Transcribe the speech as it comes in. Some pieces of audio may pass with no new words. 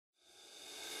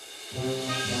Masha's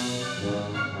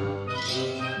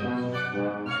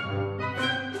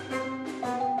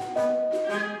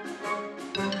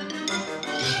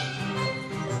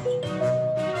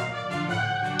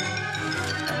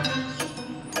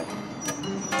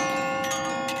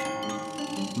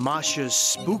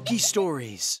spooky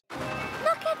stories.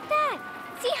 Look at that!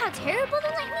 See how terrible the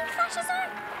lightning flashes are?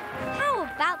 How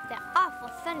about the awful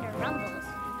thunder rumbles?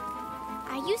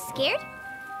 Are you scared?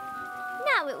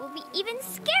 Now it will be even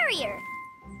scarier.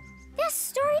 This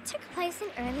story took place in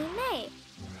early May,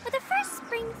 with the first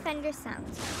spring thunder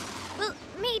sounds. Well,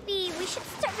 maybe we should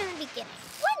start from the beginning.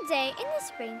 One day in the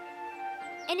spring,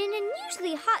 in an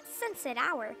unusually hot sunset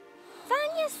hour,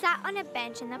 Vanya sat on a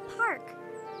bench in the park.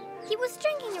 He was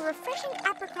drinking a refreshing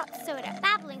apricot soda,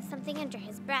 babbling something under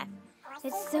his breath.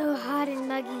 It's so hot and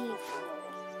muggy.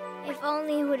 If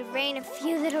only it would rain a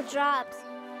few little drops.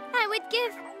 I would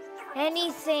give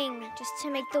anything just to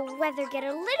make the weather get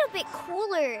a little bit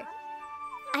cooler.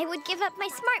 I would give up my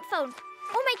smartphone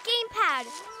or my gamepad.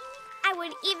 I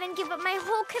would even give up my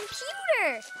whole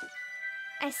computer.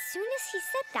 As soon as he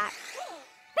said that,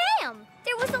 bam!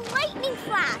 There was a lightning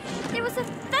flash, there was a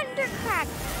thunder crack,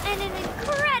 and an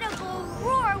incredible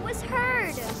roar was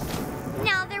heard.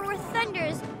 Now there were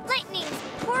thunders, lightnings,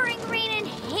 pouring rain, and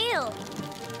hail.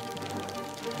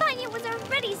 Vanya was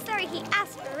already sorry he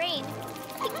asked for rain.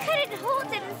 He couldn't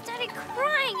hold it and started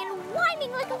crying and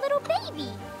whining like a little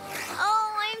baby.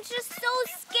 Oh, I'm just so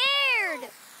scared.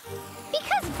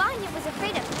 Because Vanya was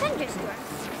afraid of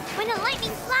thunderstorms, when a lightning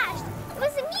flashed, he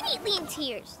was immediately in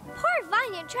tears. Poor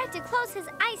Vanya tried to close his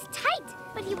eyes tight,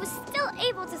 but he was still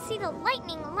able to see the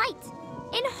lightning light.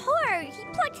 In horror, he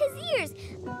plugged his ears,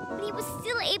 but he was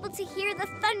still able to hear the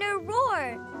thunder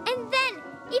roar. And then,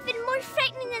 even more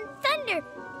frightening than thunder,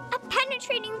 a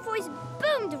penetrating voice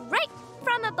boomed right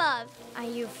from above. Are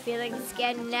you feeling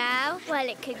scared now? Well,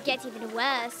 it could get even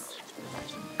worse.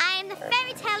 I am the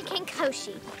fairy tale King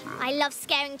Koshi. I love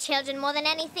scaring children more than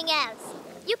anything else.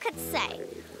 You could say,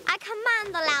 I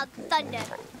command the loud thunder,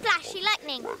 flashy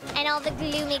lightning, and all the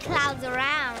gloomy clouds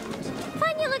around.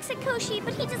 Vanya looks at Koshi,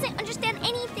 but he doesn't understand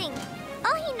anything.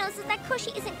 All he knows is that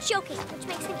Koshi isn't joking, which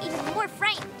makes him even more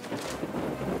frightened.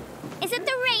 Is it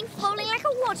the rain falling like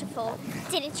a waterfall?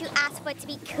 Didn't you ask for it to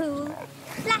be cool?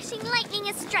 Flashing lightning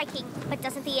is striking, but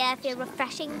doesn't the air feel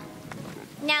refreshing?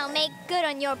 Now make good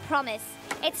on your promise.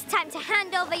 It's time to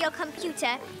hand over your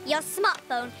computer, your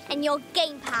smartphone, and your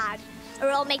gamepad, or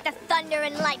I'll make the thunder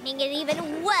and lightning get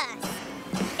even worse.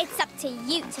 It's up to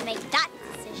you to make that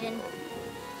decision.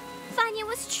 Vanya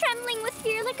was trembling with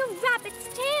fear like a rabbit's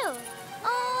tail.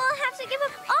 Oh, I'll have to give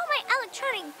up all my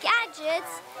electronic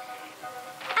gadgets.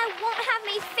 I won't have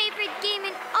my favorite game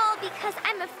and all because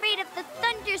I'm afraid of the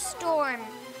thunderstorm.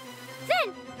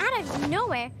 Then, out of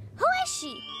nowhere, who is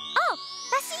she? Oh,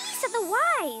 Vasilisa the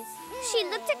Wise. She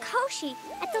looked at Koshi,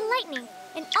 at the lightning,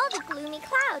 and all the gloomy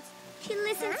clouds. She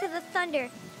listened to the thunder.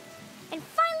 And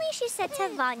finally she said to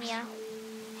Vanya,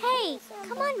 Hey,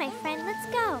 come on, my friend, let's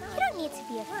go. You don't need to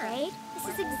be afraid. This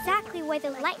is exactly why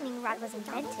the lightning rod was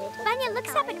invented. Vanya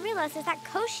looks up and realizes that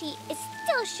Koshi is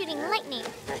still shooting lightning.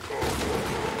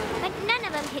 But none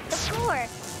of them hit the floor.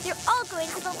 They're all going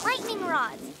to the lightning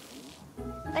rods.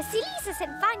 Vasilisa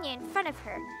set Vanya in front of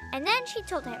her, and then she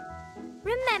told him,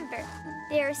 Remember,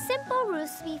 there are simple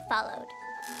rules to be followed.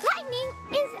 Lightning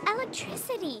is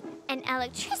electricity, and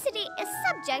electricity is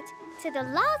subject to the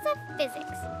laws of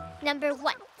physics. Number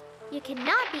 1, you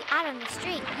cannot be out on the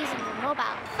street using your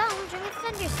mobile phone during a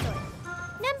thunderstorm.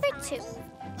 Number 2,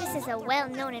 this is a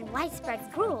well-known and widespread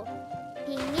rule.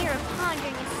 Being near a pond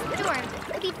during a storm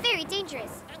would be very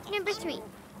dangerous. Number 3,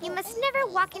 you must never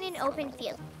walk in an open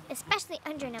field, especially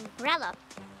under an umbrella,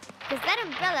 because that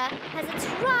umbrella has its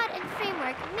rod and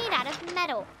framework made out of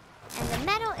metal, and the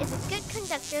metal is a good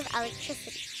conductor of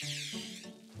electricity.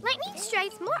 Lightning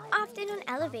strikes more often on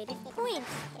elevated points,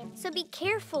 so be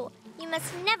careful. You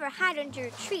must never hide under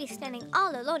a tree standing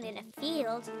all alone in a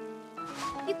field.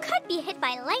 You could be hit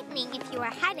by lightning if you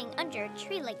are hiding under a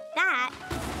tree like that.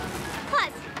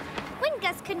 Plus, wind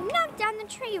gusts could knock down the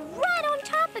tree right on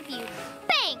top of you.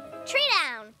 Bang! Tree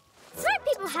down! Smart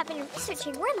people have been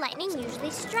researching where lightning usually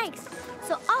strikes,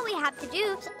 so all we have to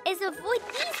do is avoid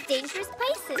these dangerous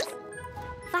places.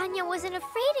 Vanya wasn't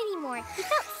afraid anymore. He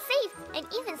felt safe and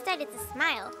even started to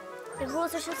smile. The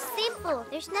rules are so simple,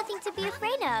 there's nothing to be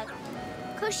afraid of.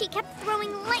 Koshi kept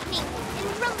throwing lightning and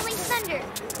rumbling thunder,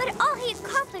 but all he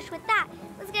accomplished with that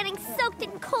was getting soaked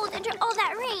and cold under all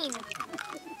that rain.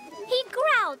 He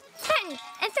growled, threatened,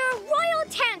 and threw a royal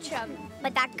tantrum,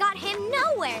 but that got him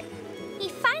nowhere. He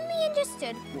finally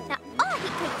understood that all he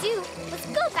could do was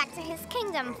go back to his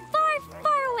kingdom far,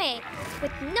 far away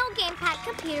with no gamepad,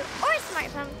 computer, or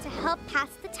smartphone to help pass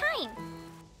the time.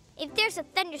 If there's a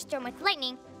thunderstorm with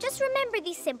lightning, just remember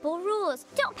these simple rules.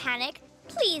 Don't panic.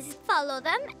 Please follow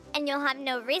them, and you'll have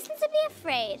no reason to be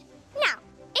afraid. Now,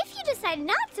 if you decide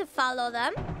not to follow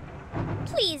them,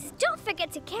 please don't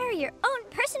forget to carry your own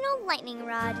personal lightning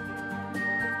rod.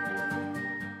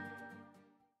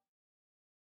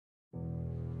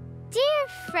 Dear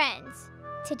friends,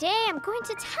 today I'm going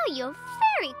to tell you a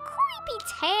very creepy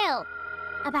tale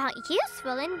about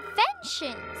useful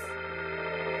inventions.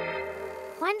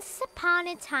 Once upon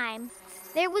a time,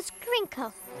 there was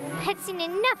Grinko, who had seen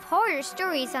enough horror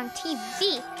stories on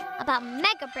TV about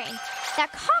Mega Brain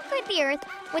that conquered the Earth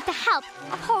with the help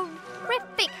of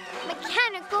horrific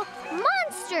mechanical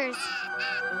monsters.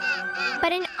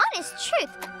 But in honest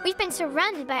truth, we've been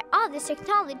surrounded by all this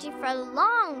technology for a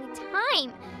long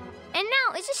time, and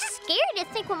now it's just scary to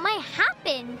think what might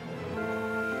happen.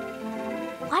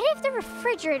 What if the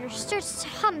refrigerator starts to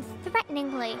hum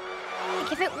threateningly,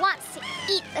 like if it wants to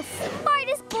eat the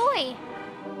smartest boy?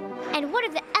 And what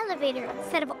if the elevator,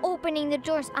 instead of opening the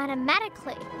doors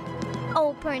automatically,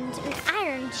 opened an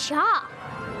iron jaw?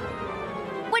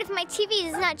 What if my TV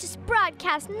does not just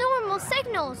broadcast normal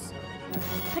signals,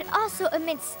 but also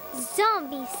emits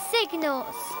zombie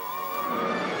signals?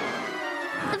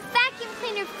 The vacuum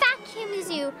cleaner vacuums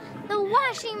you, the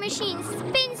washing machine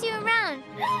spins you around,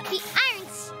 the iron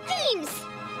steams,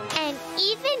 and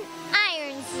even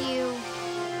irons you.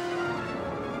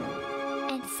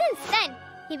 And since then,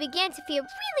 he began to feel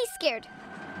really scared.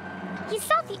 He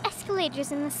saw the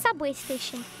escalators in the subway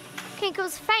station. Grinko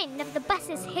was frightened of the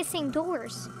bus's hissing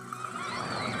doors.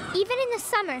 Even in the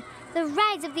summer, the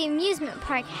rides of the amusement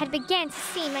park had begun to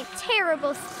seem like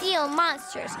terrible steel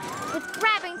monsters with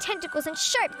grabbing tentacles and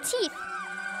sharp teeth.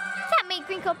 That made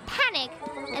Grinko panic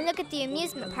and look at the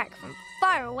amusement park from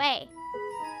far away.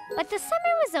 But the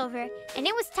summer was over, and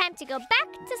it was time to go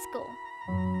back to school.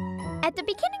 At the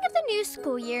beginning of the new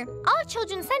school year, all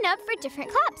children signed up for different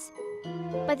clubs.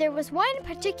 But there was one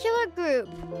particular group,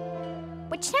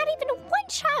 which not even one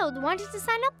child wanted to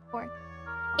sign up for.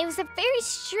 It was a very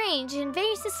strange and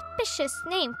very suspicious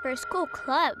name for a school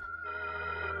club.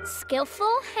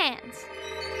 Skillful Hands.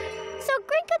 So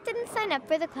Grinko didn't sign up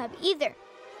for the club either.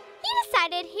 He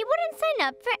decided he wouldn't sign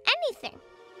up for anything.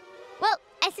 Well,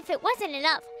 as if it wasn't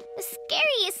enough, the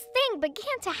scariest thing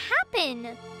began to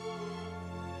happen.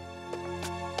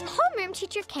 The homeroom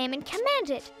teacher came and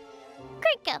commanded,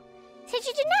 Grinko, since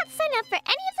you did not sign up for any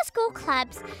of the school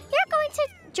clubs, you're going to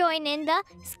join in the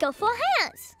Skillful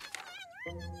Hands.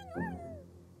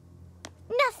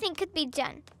 Nothing could be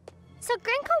done. So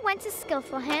Grinko went to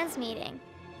Skillful Hands meeting,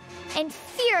 and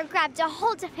fear grabbed a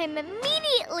hold of him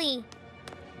immediately.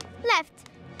 Left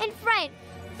and right,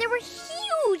 there were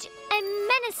huge and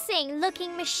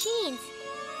menacing-looking machines.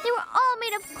 They were all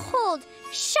made of cold,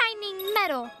 shining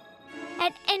metal.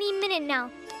 At any minute now,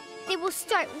 they will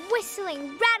start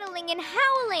whistling, rattling, and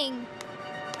howling.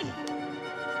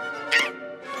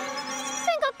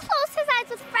 Grinko closed his eyes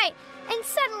with fright, and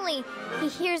suddenly he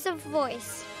hears a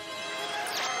voice.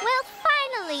 Well,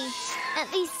 finally,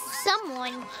 at least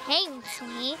someone came to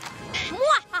me.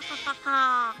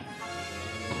 Mwahahaha!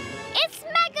 It's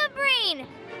Mega Brain,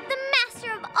 the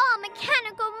master of all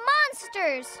mechanical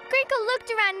monsters. Grinko looked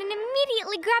around and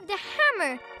immediately grabbed a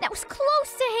hammer that was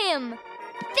close to him.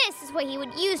 This is what he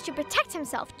would use to protect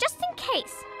himself, just in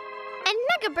case. And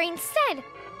Mega Brain said,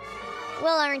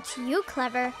 well, aren't you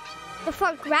clever?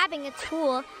 Before grabbing a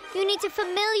tool, you need to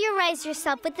familiarize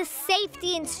yourself with the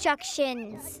safety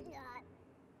instructions.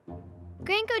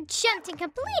 Grinko jumped in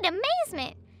complete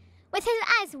amazement. With his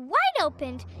eyes wide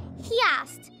opened, he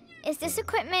asked, is this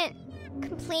equipment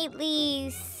completely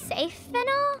safe and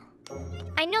all?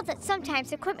 I know that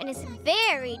sometimes equipment is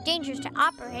very dangerous to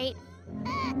operate.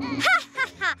 Ha ha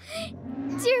ha!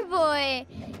 Dear boy,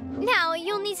 now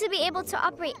you'll need to be able to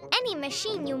operate any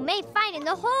machine you may find in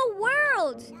the whole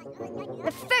world.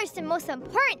 The first and most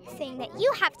important thing that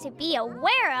you have to be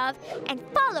aware of and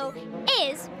follow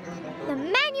is the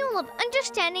Manual of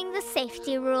Understanding the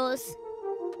Safety Rules.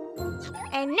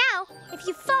 And now, if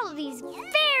you follow these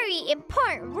very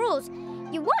important rules,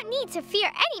 you won't need to fear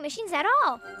any machines at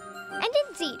all. And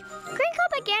indeed,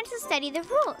 Grinko began to study the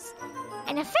rules,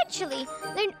 and eventually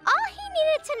learned all he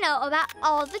needed to know about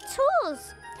all the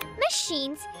tools,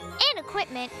 machines, and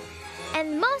equipment.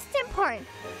 And most important,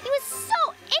 he was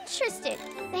so interested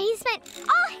that he spent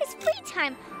all his free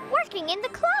time working in the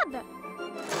club.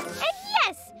 And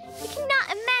yes, you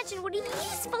cannot imagine what a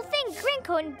useful thing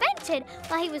Grinko invented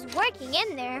while he was working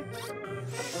in there.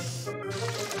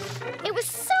 It was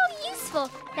so useful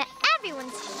that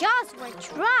everyone's jaws were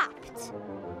dropped.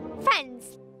 Friends,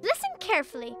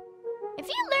 carefully. If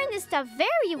you learn this stuff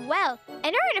very well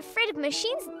and aren't afraid of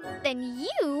machines, then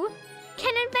you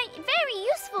can invent very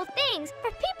useful things for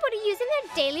people to use in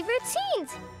their daily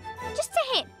routines. Just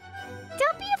a hint,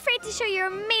 don't be afraid to show your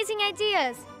amazing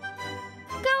ideas.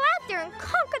 Go out there and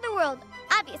conquer the world,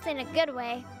 obviously in a good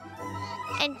way.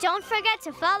 And don't forget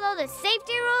to follow the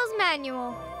Safety Rules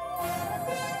Manual.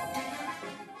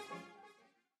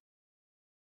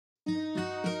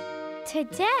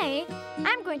 Today,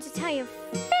 I'm going to tell you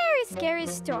a very scary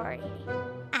story.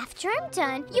 After I'm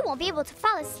done, you won't be able to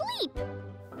fall asleep.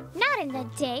 Not in the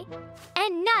day,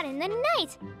 and not in the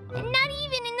night, and not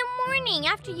even in the morning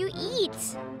after you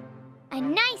eat. A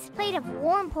nice plate of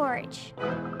warm porridge.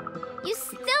 You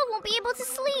still won't be able to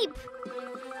sleep.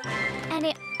 And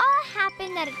it all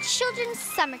happened at a children's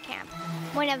summer camp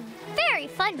when a very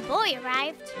fun boy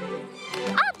arrived.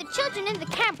 All the children in the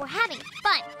camp were having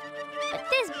fun, but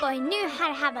this boy knew how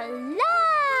to have a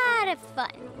lot of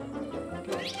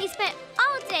fun. He spent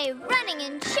all day running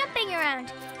and jumping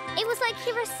around. It was like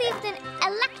he received an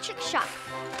electric shock,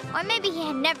 or maybe he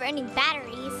had never any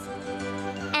batteries.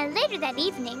 And later that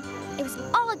evening, it was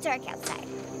all dark outside.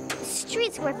 The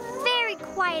streets were very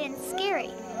quiet and scary,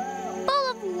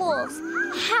 full of wolves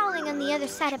howling on the other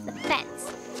side of the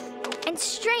fence, and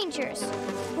strangers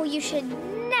who you should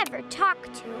never talk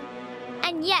to.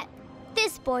 And yet,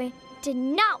 this boy did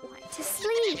not want to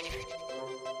sleep.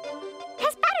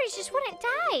 His batteries just wouldn't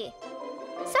die.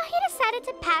 So he decided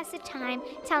to pass the time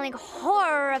telling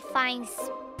horrifying,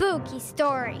 spooky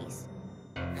stories.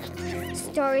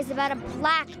 Stories about a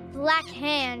black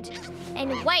hand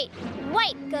and white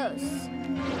ghosts.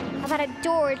 About a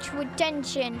door to a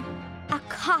dungeon, a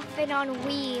coffin on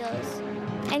wheels,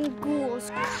 and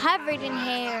ghouls covered in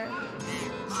hair.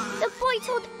 The boy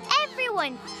told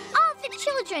everyone, all the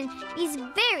children, these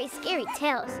very scary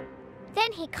tales.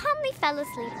 Then he calmly fell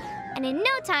asleep, and in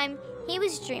no time, he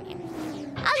was dreaming.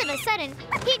 All of a sudden,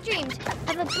 he dreamed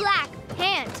of a black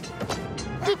hand.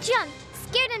 He jumped,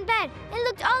 scared in bed, and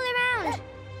looked all around.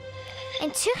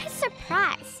 And to his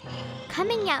surprise,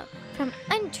 coming out from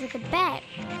under the bed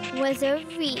was a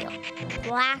real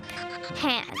black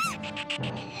hand.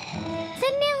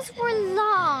 The nails were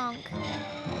long,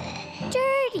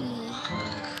 dirty,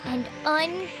 and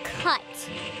uncut.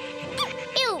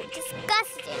 Ew,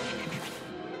 disgusting.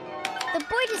 The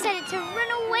boy decided to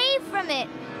run away from it,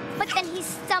 but then he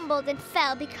stumbled and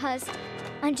fell because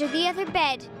under the other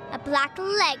bed, a black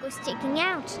leg was sticking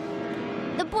out.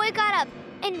 The boy got up,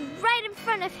 and right in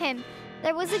front of him,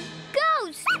 there was a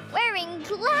ghost wearing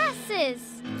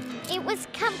glasses. It was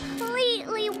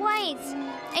completely white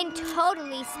and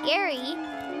totally scary.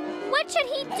 What should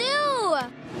he do?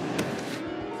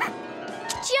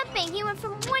 Jumping, he went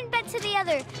from one bed to the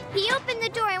other. He opened the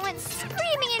door and went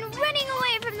screaming and running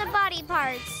away from the body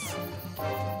parts.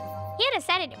 He had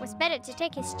decided it was better to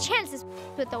take his chances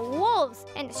with the wolves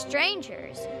and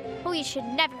strangers, who you should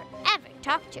never, ever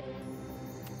talk to.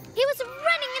 He was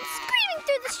running and screaming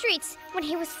through the streets when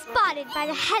he was spotted by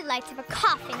the headlights of a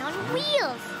coffin on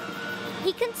wheels.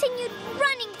 He continued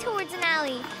running towards an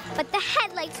alley, but the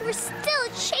headlights were still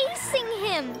chasing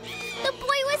him. The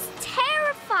boy was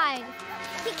terrified.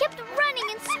 He kept running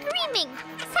and screaming.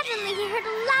 Suddenly, he heard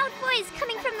a loud voice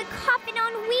coming from the coffin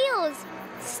on wheels.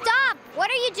 "Stop! What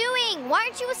are you doing? Why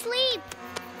aren't you asleep?"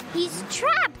 "He's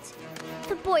trapped."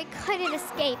 The boy couldn't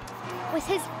escape. With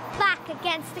his back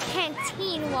against the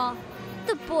canteen wall,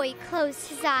 the boy closed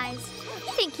his eyes,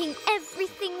 thinking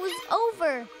everything was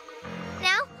over.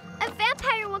 Now, a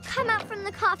vampire will come out from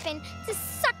the coffin to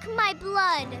suck my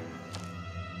blood.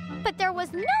 But there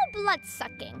was no blood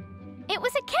sucking. It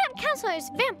was a camp counselor's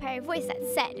vampire voice that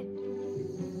said,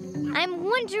 "I'm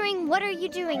wondering, what are you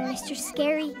doing, Mr.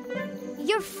 Scary?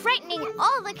 You're frightening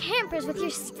all the campers with your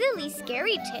silly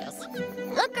scary tales.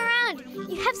 Look around,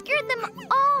 you have scared them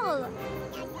all."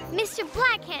 Mr.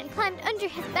 Blackhand climbed under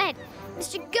his bed.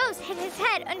 Mr. Ghost hid his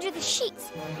head under the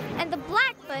sheets. And the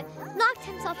Blackfoot locked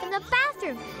himself in the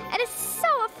bathroom and is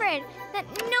so afraid that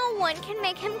no one can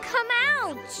make him come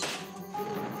out.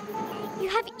 You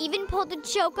have even pulled a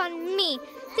joke on me,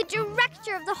 the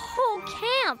director of the whole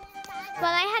camp.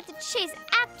 While I had to chase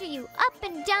after you up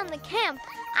and down the camp,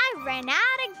 I ran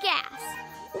out of gas.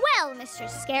 Well, Mr.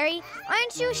 Scary,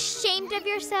 aren't you ashamed of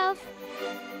yourself?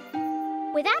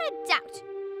 Without a doubt,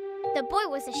 the boy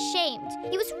was ashamed.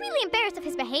 He was really embarrassed of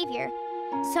his behavior.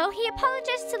 So he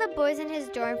apologized to the boys in his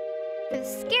dorm for the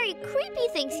scary, creepy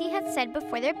things he had said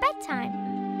before their bedtime.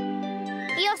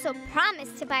 He also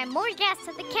promised to buy more gas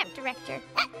to the camp director.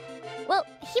 Well,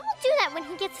 he will do that when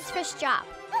he gets his first job.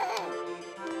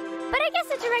 But I guess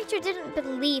the director didn't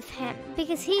believe him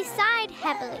because he sighed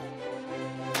heavily.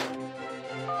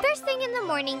 First thing in the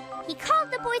morning, he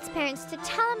called the boy's parents to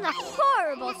tell him the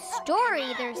horrible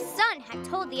story their son had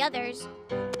told the others.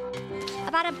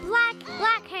 About a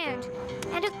black hand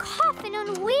and a coffin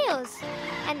on wheels,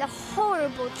 and the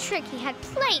horrible trick he had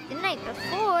played the night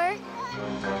before.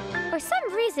 For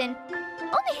some reason,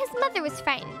 only his mother was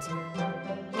frightened.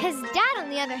 His dad, on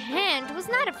the other hand, was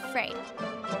not afraid,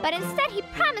 but instead he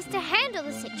promised to handle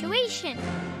the situation.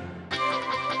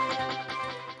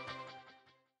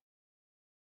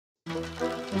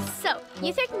 So,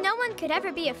 you think no one could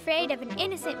ever be afraid of an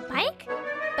innocent bike?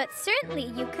 But certainly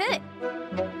you could.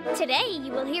 Today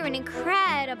you will hear an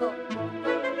incredible,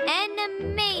 an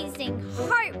amazing,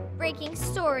 heartbreaking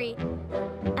story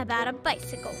about a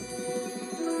bicycle.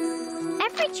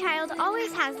 Every child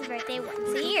always has a birthday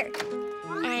once a year.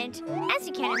 And as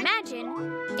you can imagine,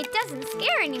 it doesn't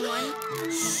scare anyone.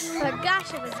 But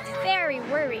Gasha was very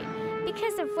worried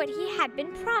because of what he had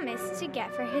been promised to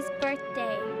get for his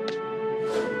birthday.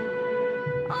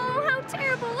 Oh, how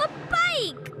terrible! A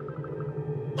bike!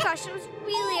 Gasha was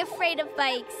really afraid of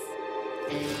bikes.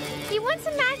 He once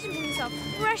imagined himself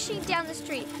rushing down the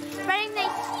street, riding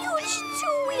that huge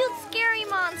two-wheeled scary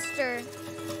monster.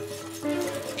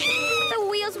 The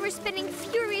wheels were spinning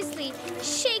furiously,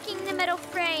 shaking the metal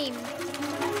frame.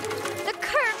 The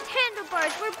curved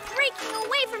handlebars were breaking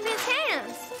away from his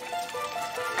hands.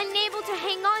 Unable to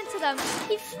hang on to them,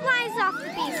 he flies off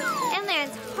the beast and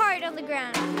lands hard on the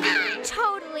ground,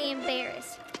 totally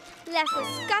embarrassed, left with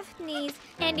scuffed knees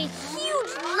and a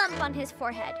huge lump on his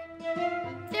forehead.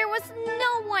 There was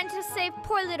no one to save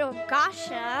poor little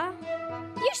Gasha.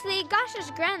 Usually,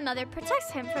 Gasha's grandmother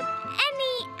protects him from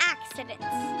any accidents.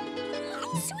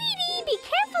 Sweetie, be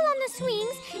careful on the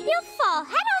swings. You'll fall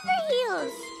head over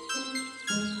heels.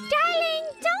 Darling,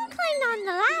 don't climb on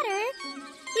the ladder.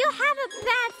 You'll have a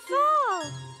bad fall.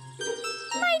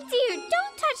 My dear,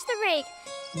 don't touch the rake.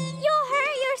 You'll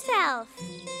hurt yourself.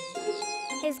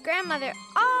 His grandmother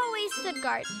always stood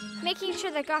guard, making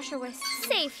sure that Gasha was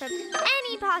safe from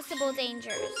any possible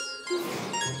dangers.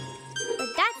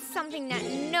 But that's something that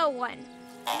no one,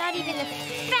 not even the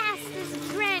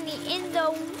fastest granny in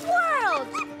the world,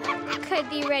 could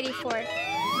be ready for.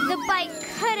 The bike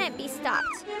couldn't be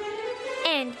stopped,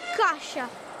 and Gasha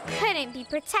couldn't be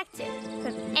protected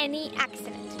from any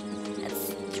accident.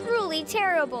 That's truly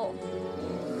terrible.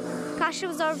 Gasha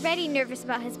was already nervous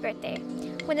about his birthday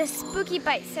when the spooky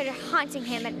bite started haunting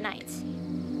him at night.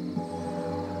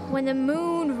 When the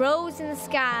moon rose in the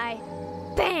sky,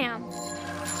 bam!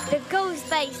 The ghost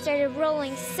bike started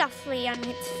rolling softly on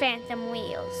its phantom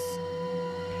wheels.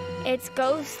 Its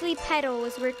ghostly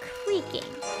pedals were creaking,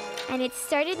 and it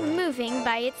started moving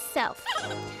by itself.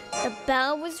 The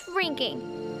bell was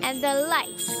ringing, and the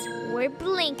lights were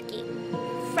blinking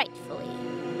frightfully.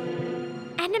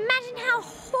 And imagine how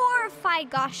horrified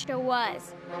Gasha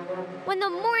was when the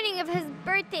morning of his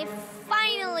birthday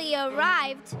finally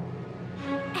arrived.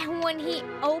 And when he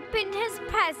opened his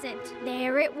present,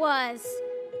 there it was.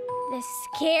 The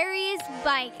scariest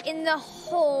bike in the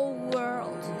whole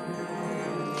world.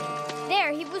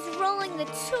 There he was rolling the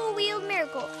two-wheeled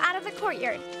miracle out of the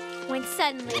courtyard when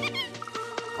suddenly,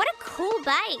 what a cool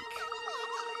bike!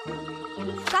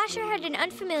 Gasha heard an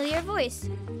unfamiliar voice.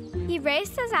 He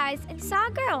raised his eyes and saw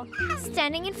a girl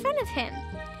standing in front of him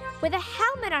with a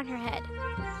helmet on her head,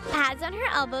 pads on her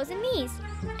elbows and knees,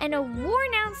 and a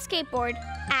worn-out skateboard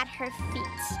at her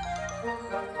feet.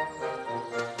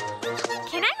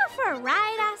 "Can I go for a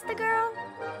ride?" asked the girl.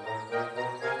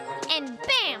 And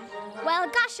bam! While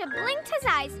Gasha blinked his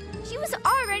eyes, she was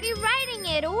already riding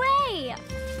it away.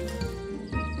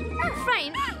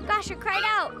 Frightened, Gasha cried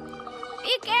out,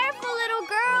 "Be careful, little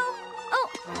girl! Oh,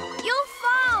 you'll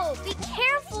fall! Be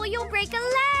careful, you'll break a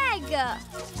leg!"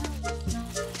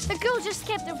 The girl just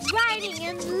kept riding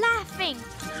and laughing,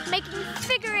 making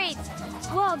figure eights,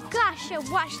 while Gasha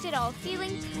watched it all,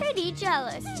 feeling pretty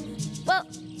jealous. Well,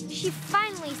 she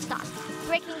finally stopped,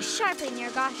 braking sharply near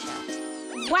Gasha.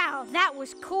 Wow, that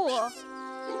was cool.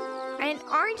 And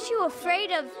aren't you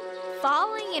afraid of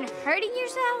falling and hurting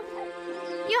yourself?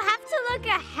 You have to look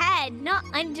ahead, not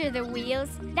under the wheels.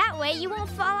 That way you won't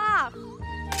fall off.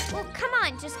 Well, come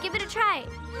on, just give it a try.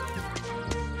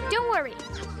 Don't worry,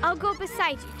 I'll go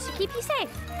beside you to keep you safe.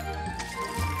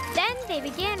 Then they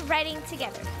began riding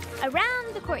together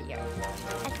around the courtyard.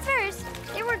 At first,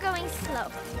 they were going slow,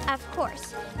 of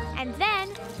course, and then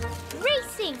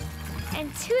racing.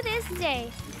 And to this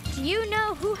day, do you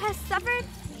know who has suffered?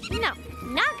 No,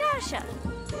 not Gasha.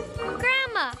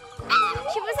 Grandma.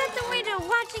 She was at the window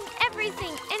watching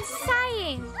everything and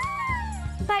sighing.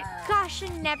 But Gasha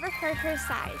never heard her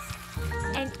sighs.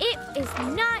 And it is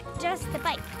not just the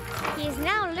bike. He is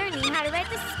now learning how to ride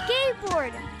the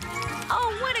skateboard.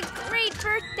 Oh, what a great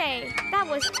birthday. That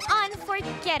was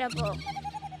unforgettable.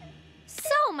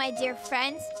 So, my dear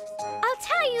friends, I'll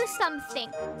tell you something.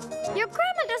 Your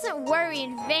grandma doesn't worry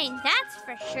in vain, that's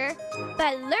for sure.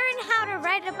 But learn how to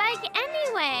ride a bike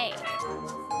anyway.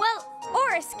 Well,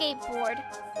 or a skateboard.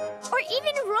 Or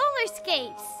even roller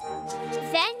skates.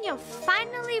 Then you'll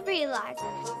finally realize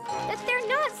that they're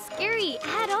not scary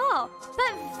at all,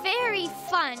 but very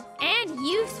fun and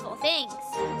useful things.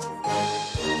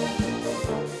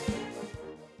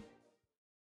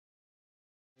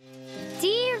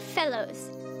 Dear fellows,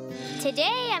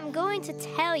 today I'm going to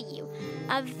tell you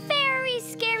a very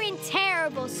scary and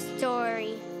terrible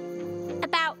story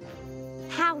about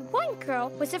how one girl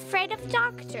was afraid of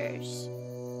doctors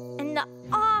and the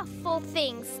awful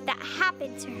things that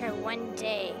happened to her one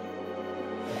day.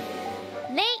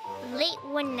 Late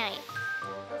one night,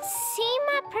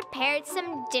 Seema prepared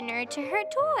some dinner to her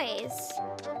toys.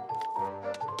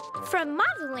 From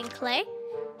modeling clay,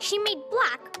 she made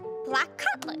black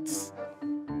cutlets.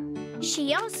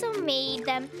 She also made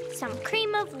them some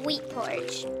cream of wheat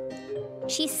porridge.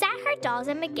 She sat her dolls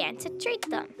and began to treat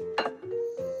them.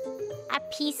 A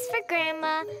piece for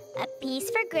Grandma, a piece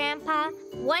for Grandpa,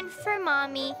 one for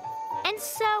Mommy, and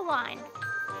so on.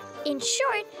 In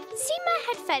short, Seema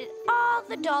had fed all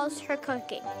the dolls her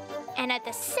cooking, and at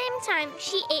the same time,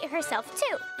 she ate herself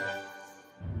too.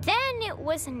 Then it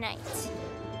was night.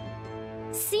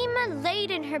 Seema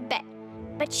laid in her bed,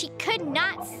 but she could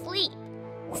not sleep.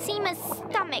 Seema's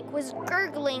stomach was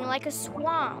gurgling like a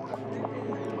swamp.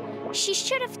 She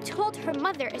should have told her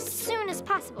mother as soon as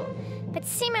possible, but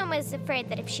Seema was afraid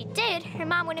that if she did, her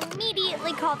mom would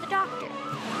immediately call the doctor,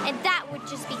 and that would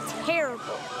just be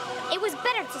terrible. It was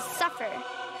better to suffer.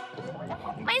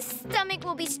 My stomach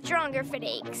will be stronger if it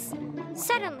aches.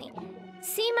 Suddenly,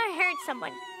 Seema heard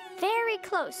someone very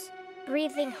close,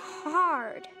 breathing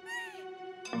hard.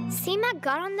 Seema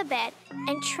got on the bed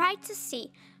and tried to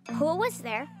see who was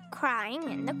there crying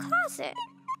in the closet.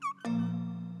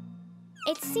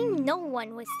 It seemed no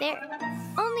one was there.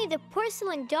 Only the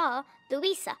porcelain doll,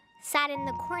 Louisa, sat in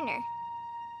the corner.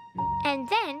 And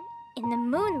then, in the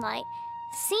moonlight,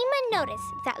 Seema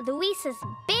noticed that Louisa's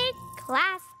big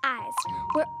glass eyes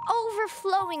were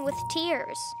overflowing with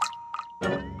tears.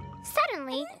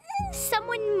 Suddenly,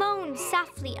 someone moaned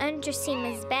softly under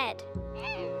Seema's bed.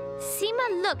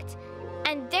 Seema looked,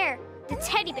 and there, the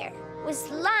teddy bear was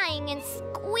lying and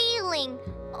squealing.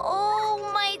 Oh,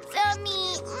 my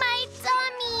tummy, my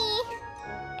tummy!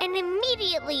 And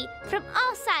immediately, from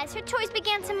all sides, her toys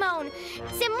began to moan.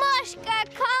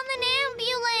 Zimoshka, call an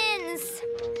ambulance!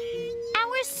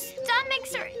 Our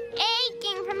stomachs are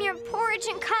aching from your porridge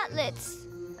and cutlets.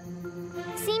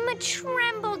 Seema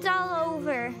trembled all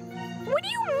over. What do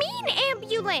you mean,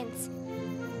 ambulance?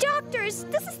 Doctors,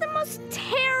 this is the most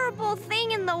terrible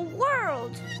thing in the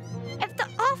world. If the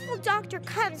awful doctor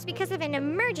comes because of an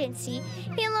emergency,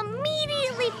 he'll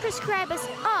immediately prescribe us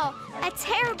all a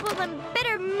terrible and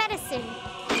bitter medicine.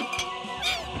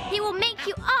 He will make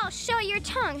you all show your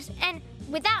tongues, and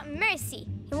without mercy,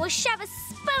 he will shove a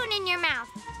spoon in your mouth.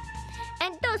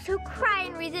 And those who cry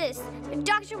and resist, the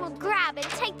doctor will grab and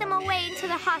take them away into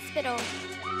the hospital.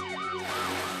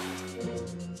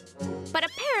 But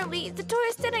apparently, the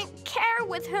toys didn't care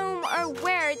with whom or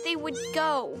where they would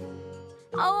go.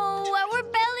 Oh, our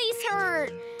bellies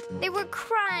hurt. They were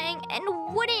crying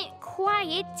and wouldn't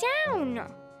quiet down.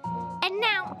 And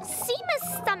now,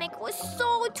 Seema's stomach was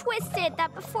so twisted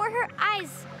that before her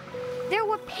eyes, there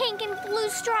were pink and blue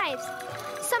stripes,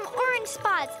 some orange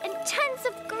spots, and tons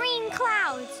of green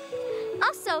clouds.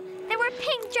 Also, there were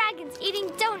pink dragons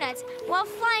eating donuts while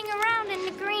flying around in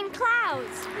the green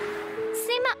clouds.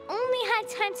 Seema only had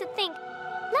time to think,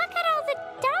 look at all the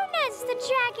donuts the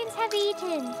dragons have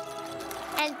eaten.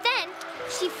 And then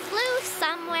she flew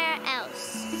somewhere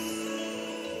else.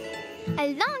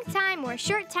 A long time or a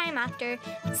short time after,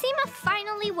 Seema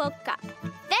finally woke up.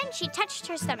 Then she touched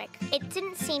her stomach. It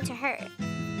didn't seem to hurt.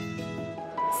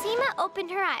 Seema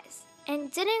opened her eyes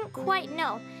and didn't quite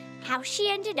know how she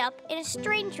ended up in a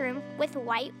strange room with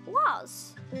white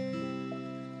walls.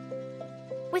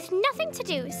 With nothing to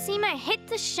do, Seema hit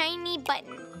the shiny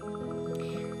button.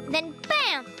 Then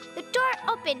bam! The door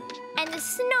opened and the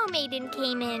Snow Maiden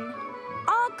came in,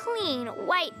 all clean,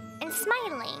 white, and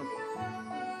smiling.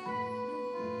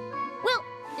 Well,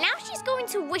 now she's going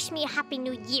to wish me a Happy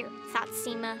New Year, thought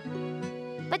Seema.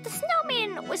 But the Snow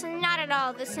Maiden was not at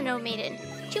all the Snow Maiden.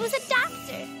 She was a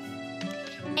doctor.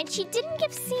 And she didn't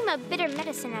give Seema bitter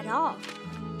medicine at all.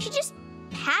 She just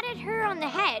patted her on the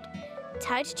head,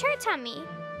 touched her tummy,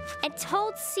 and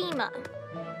told Seema.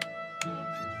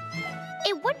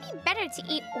 It would be better to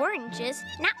eat oranges,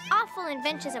 not awful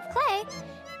inventions of clay.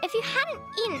 If you hadn't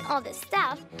eaten all this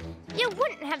stuff, you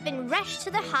wouldn't have been rushed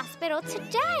to the hospital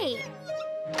today.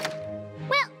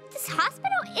 Well, this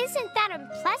hospital isn't that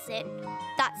unpleasant,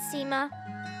 thought Seema.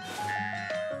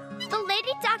 The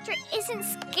lady doctor isn't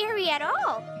scary at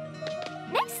all.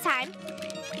 Next time,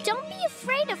 don't be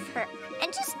afraid of her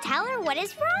and just tell her what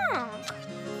is wrong.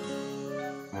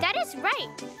 That is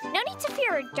right. No need to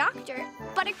fear a doctor,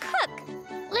 but a cook.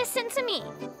 Listen to me.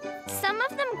 Some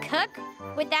of them cook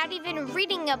without even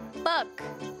reading a book.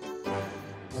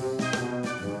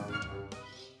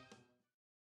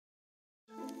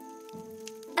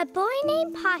 A boy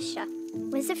named Pasha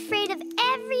was afraid of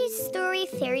every story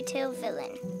fairy tale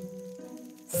villain.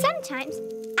 Sometimes,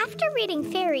 after reading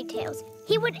fairy tales,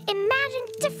 he would imagine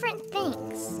different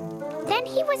things. Then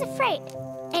he was afraid,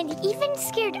 and even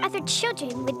scared other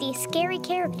children with these scary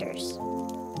characters.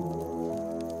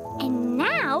 And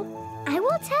now, I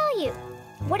will tell you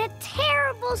what a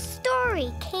terrible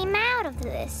story came out of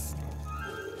this.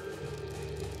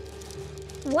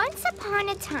 Once upon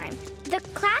a time, the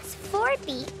class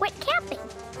 4B went camping.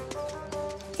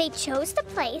 They chose the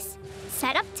place,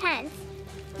 set up tents,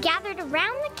 gathered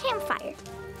around the campfire,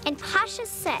 and Pasha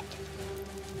said,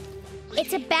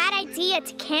 "It's a bad idea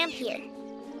to camp here.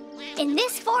 In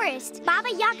this forest,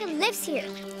 Baba-Yaga lives here,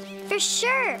 for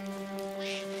sure.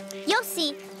 You'll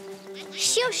see.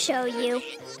 She'll show you.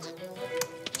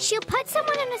 She'll put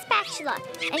someone on a spatula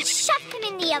and shove him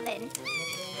in the oven."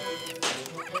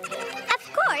 Of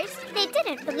course, they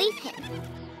didn't believe him.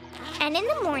 And in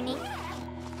the morning,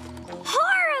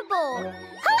 horrible!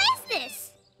 Who is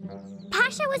this?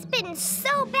 Pasha was bitten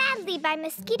so badly by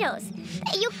mosquitoes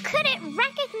that you couldn't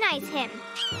recognize him.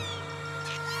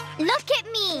 "Look at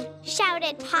me!"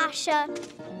 shouted Pasha.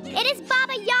 "It is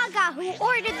Baba-Yaga who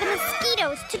ordered the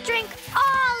mosquitoes to drink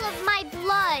all of my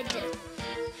blood."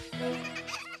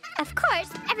 Of course,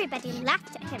 everybody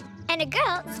laughed at him, and a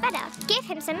girl, Sveta, gave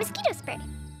him some mosquito spray.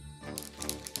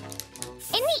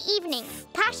 In the evening,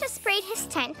 Pasha sprayed his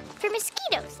tent for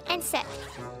mosquitoes and said,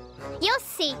 "You'll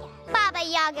see,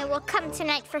 Baba-Yaga will come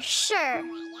tonight for sure.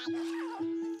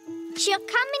 She'll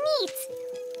come and eat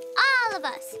all of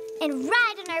us and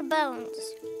ride on our bones.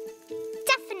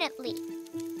 Definitely.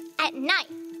 At night,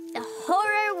 the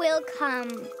horror will come.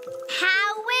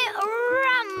 How it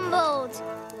rumbled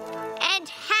and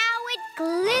how it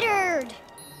glittered."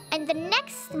 And the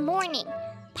next morning,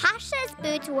 Pasha's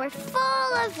boots were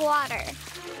full of water.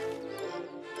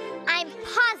 "I'm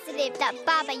positive that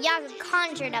Baba-Yaga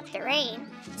conjured up the rain,"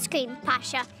 screamed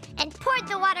Pasha, and poured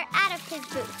the water out of his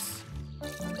boots.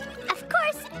 Of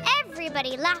course,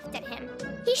 everybody laughed at him.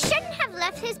 He shouldn't have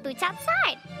left his boots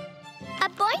outside. A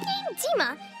boy named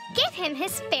Dima gave him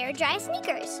his spare dry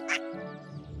sneakers.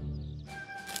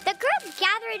 The group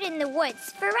gathered in the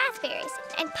woods for raspberries,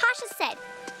 and Pasha said,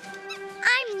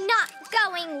 "I'm not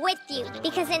going with you,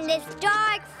 because in this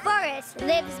dark forest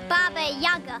lives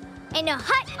Baba-Yaga in a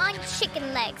hut on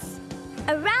chicken legs.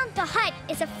 Around the hut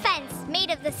is a fence made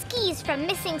of the skis from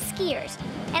missing skiers,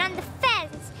 and on the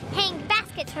fence hang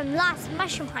baskets from lost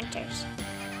mushroom hunters."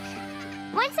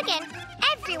 Once again,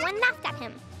 everyone laughed at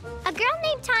him. A girl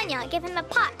named Tanya gave him a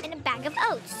pot and a bag of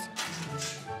oats.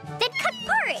 "Then cook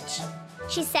porridge,"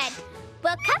 she said.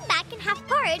 "We'll come back and have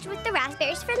porridge with the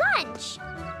raspberries for lunch."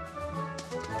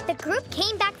 The group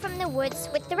came back from the woods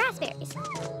with the raspberries,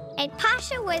 and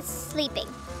Pasha was sleeping.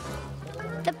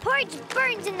 The porridge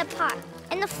burned in the pot,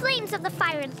 and the flames of the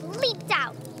fire leaped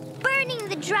out, burning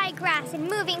the dry grass and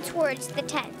moving towards the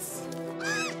tents.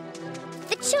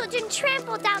 The children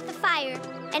trampled out the fire,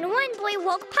 and one boy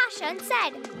woke Pasha and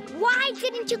said, "Why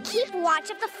didn't you keep watch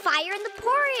of the fire and the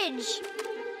porridge?"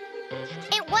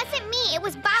 "It wasn't me, it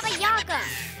was Baba-Yaga.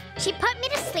 She put me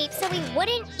to sleep so we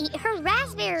wouldn't eat her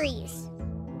raspberries.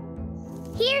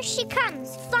 Here she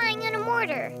comes, flying on a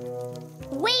mortar,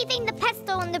 waving the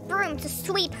pestle and the broom to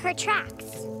sweep her tracks."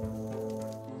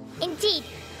 Indeed,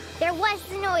 there was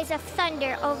the noise of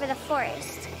thunder over the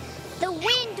forest. The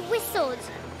wind whistled,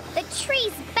 the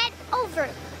trees bent over,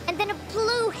 and then a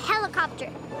blue helicopter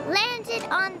landed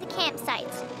on the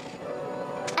campsite.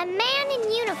 A man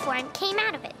in uniform came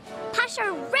out of it.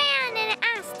 Pasha ran and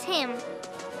asked him,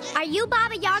 "Are you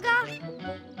Baba-Yaga?"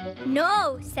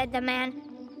 "No," said the man.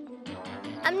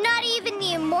 "I'm not even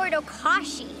the immortal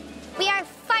Kashi. We are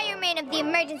firemen of the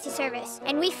emergency service,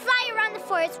 and we fly around the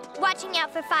forest watching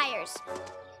out for fires.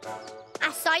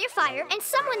 I saw your fire and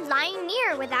someone lying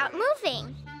near without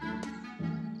moving.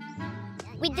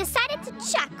 We decided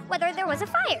to check whether there was a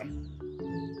fire."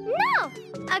 "No,"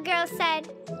 a girl said.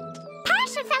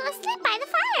 Pasha fell asleep by the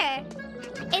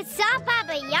fire. It's all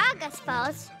Baba-Yaga's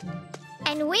fault.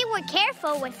 And we were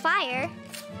careful with fire.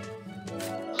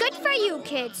 Good for you,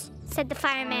 kids, said the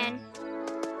fireman.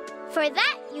 For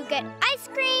that, you get ice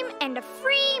cream and a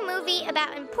free movie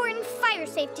about important fire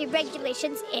safety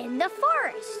regulations in the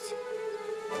forest.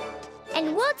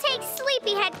 And we'll take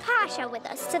Sleepyhead Pasha with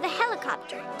us to the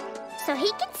helicopter, so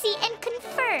he can see and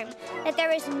confirm that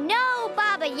there is no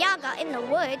Baba-Yaga in the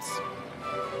woods.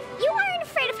 You aren't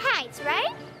afraid of heights,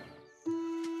 right?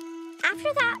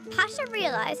 After that, Pasha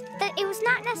realized that it was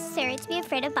not necessary to be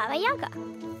afraid of Baba-Yaga,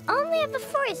 only of a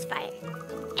forest fire.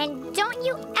 And don't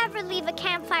you ever leave a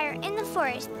campfire in the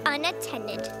forest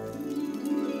unattended.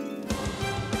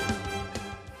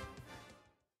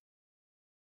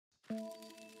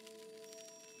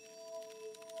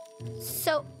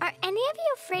 So, are any of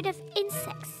you afraid of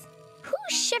insects? Who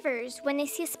shivers when they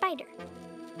see a spider?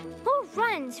 Who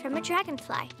runs from a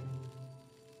dragonfly?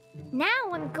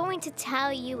 Now I'm going to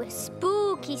tell you a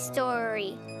spooky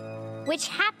story, which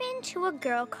happened to a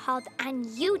girl called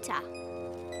Anyuta.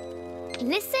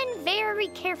 Listen very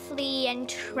carefully and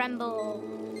tremble.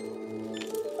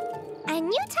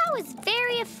 Anyuta was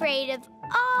very afraid of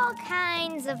all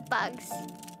kinds of bugs.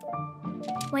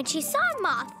 When she saw a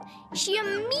moth, she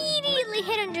immediately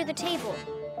hid under the table.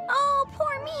 Oh,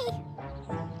 poor me.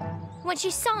 When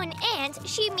she saw an ant,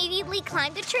 she immediately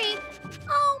climbed a tree.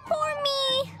 Oh, poor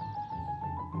me.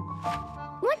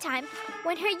 One time,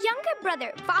 when her younger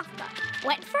brother, Vafka,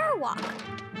 went for a walk,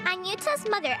 Anyuta's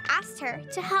mother asked her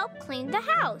to help clean the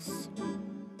house.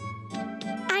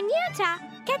 Anyuta,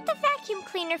 get the vacuum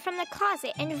cleaner from the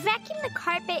closet and vacuum the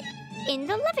carpet in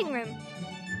the living room.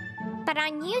 But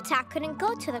Anyuta couldn't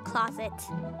go to the closet.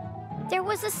 There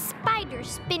was a spider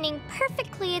spinning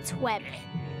perfectly its web.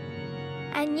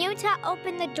 Anyuta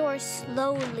opened the door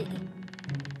slowly.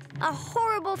 A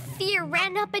horrible fear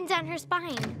ran up and down her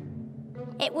spine.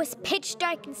 It was pitch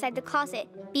dark inside the closet.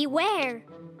 Beware!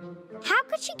 How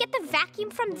could she get the vacuum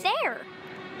from there?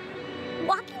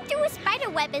 Walking through a spider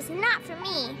web is not for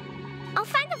me. I'll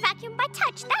find the vacuum by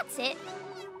touch, that's it.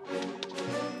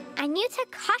 Anyuta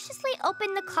cautiously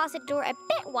opened the closet door a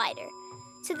bit wider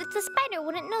so that the spider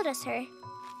wouldn't notice her,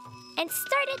 and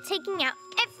started taking out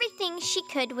everything she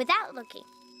could without looking.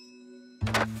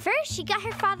 First, she got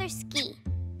her father's ski,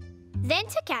 then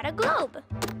took out a globe,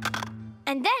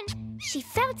 and then she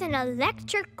felt an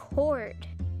electric cord.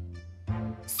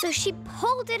 So she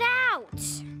pulled it out.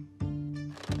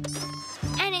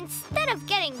 And instead of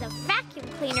getting the vacuum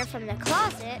cleaner from the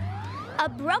closet, a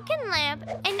broken lamp,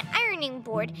 an ironing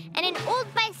board, and an old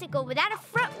bicycle without a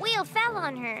front wheel fell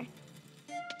on her.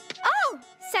 Oh,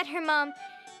 said her mom,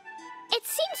 it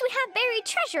seems we have buried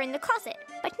treasure in the closet,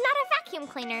 but not a vacuum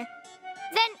cleaner.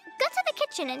 Then go to the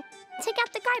kitchen and take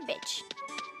out the garbage.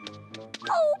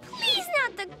 Oh, please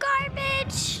not the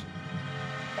garbage.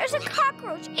 There's a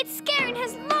cockroach. It's scared and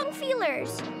has long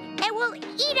feelers. It will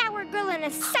eat our girl in a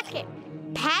second,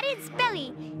 pat its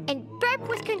belly, and burp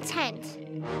with content.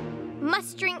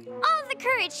 Mustering all the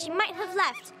courage she might have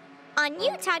left,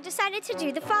 Anyuta decided to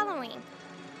do the following.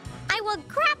 I will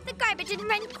grab the garbage and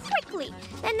run quickly,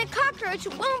 then the cockroach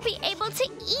won't be able to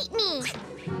eat me.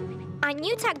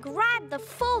 Anyuta grabbed the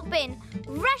full bin,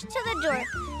 rushed to the door,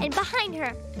 and behind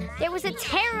her, there was a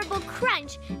terrible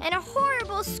crunch and a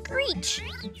horrible screech.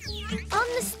 On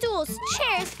the stools,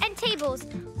 chairs, and tables,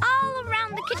 all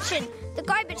around the kitchen, the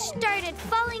garbage started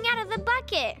falling out of the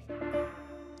bucket.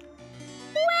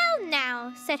 Well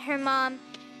now, said her mom,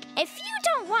 if you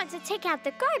don't want to take out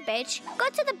the garbage, go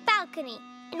to the balcony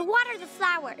and water the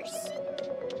flowers.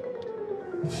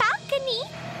 Balcony?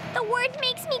 The word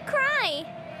makes me cry.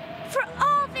 For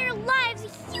all their lives,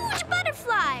 a huge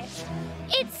butterfly.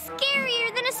 It's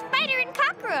scarier than a spider and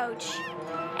cockroach.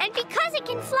 And because it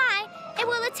can fly, it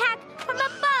will attack from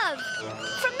above,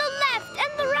 from the left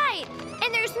and the right.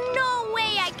 And there's no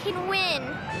way I can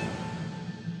win.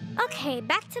 Okay,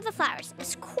 back to the flowers,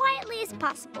 as quietly as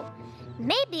possible.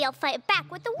 Maybe I'll fight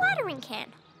back with the watering can.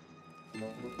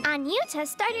 Anyuta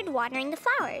started watering the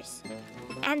flowers.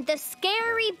 And the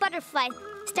scary butterfly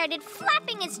started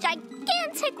flapping its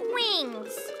gigantic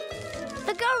wings.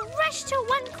 The girl rushed to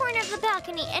one corner of the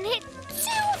balcony and hit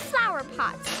 2 flower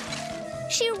pots.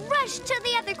 She rushed to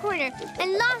the other corner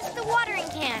and lost the watering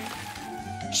can.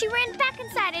 She ran back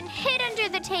inside and hid under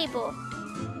the table.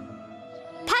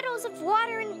 Puddles of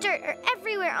water and dirt are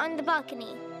everywhere on the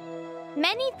balcony.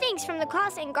 Many things from the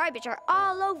closet and garbage are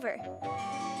all over.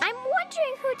 I'm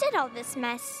wondering who did all this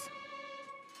mess.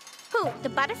 Who? The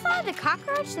butterfly, the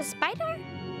cockroach, the spider?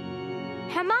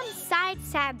 Her mom sighed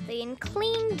sadly and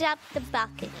cleaned up the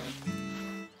balcony.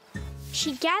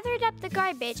 She gathered up the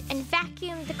garbage and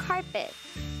vacuumed the carpet.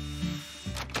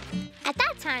 At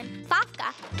that time,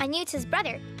 Fafka, Anyuta's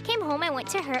brother, came home and went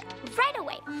to her right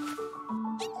away.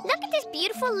 Look at this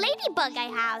beautiful ladybug I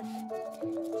have.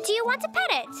 Do you want to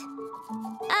pet it?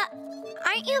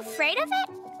 Aren't you afraid of it?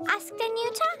 Asked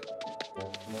Anyuta.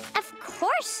 Of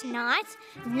course not.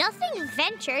 Nothing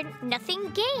ventured,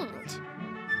 nothing gained.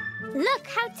 Look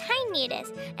how tiny it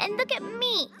is, and look at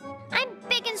me. I'm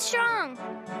big and strong,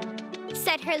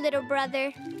 said her little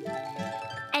brother.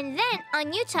 And then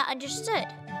Anyuta understood.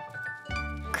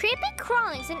 Creepy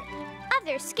crawlings and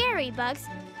other scary bugs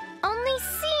only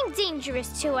seem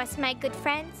dangerous to us, my good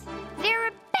friends. They're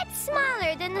a bit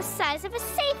smaller than the size of a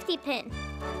safety pin.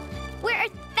 We're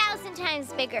 1,000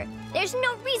 times bigger. There's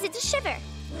no reason to shiver.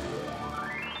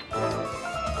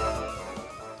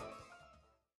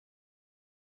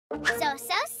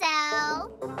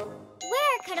 So.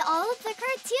 Where could all of the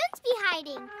cartoons be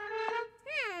hiding?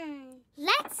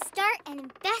 Let's start an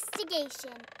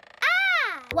investigation.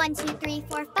 1, 2, 3,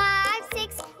 4, 5,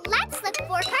 6. Let's look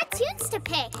for cartoons to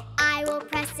pick. I will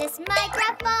press this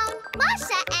microphone.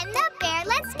 Masha and the bear